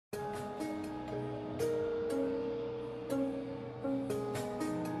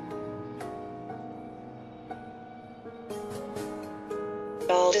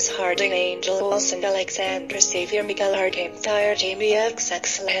Otis Harding, Angel Olsen, Alexander Xavier, Miguel Arcane, Tire, Jamie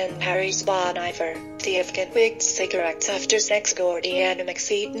XXL, and Harry's Bon Iver. Significant wigged cigarettes after sex, Gordy Animix,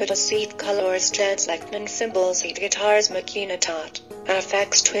 seat note, seat colors, Translackman symbols, heat guitars, Makina Tot.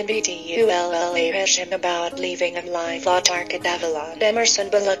 FX Twin BTULLA Hesham about leaving and live Autark at Avalon. Emerson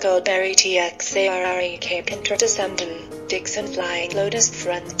Balaco Barry TXARREK Pinter Descendant. Dixon Flying Lotus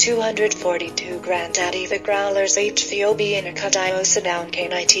Front 242 Granddaddy the Growlers HVOB Inacadio Sedown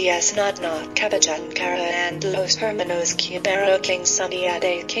Knits Not Cabajan Cara and Los Hermanos Cubero King Sunny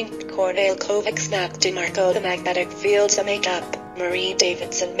Ade King Cornell Kovacs Mac DeMarco The Magnetic Fields a Makeup Marie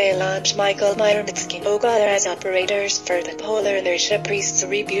Davidson Melange Michael Myrnitsky Ogar as operators for the Polar Inertia Priests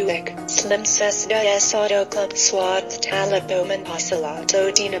Rebuick Slim Cessna S Auto Club SWAT Talib Bowman Ocelot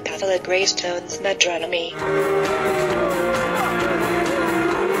Dina Pavla Grace Tones Metronomy.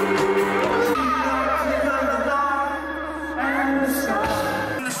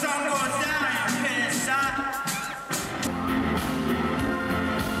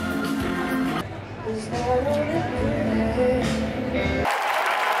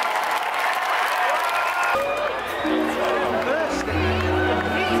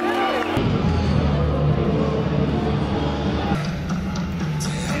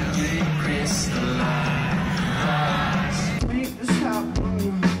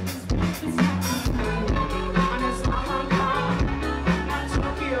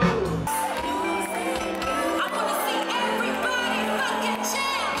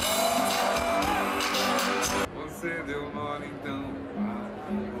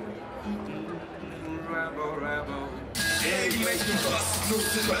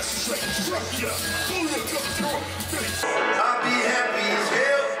 I'd be happy as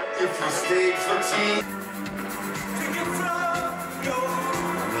hell if you stayed for tea.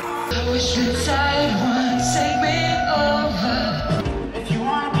 I wish the tide would take me over.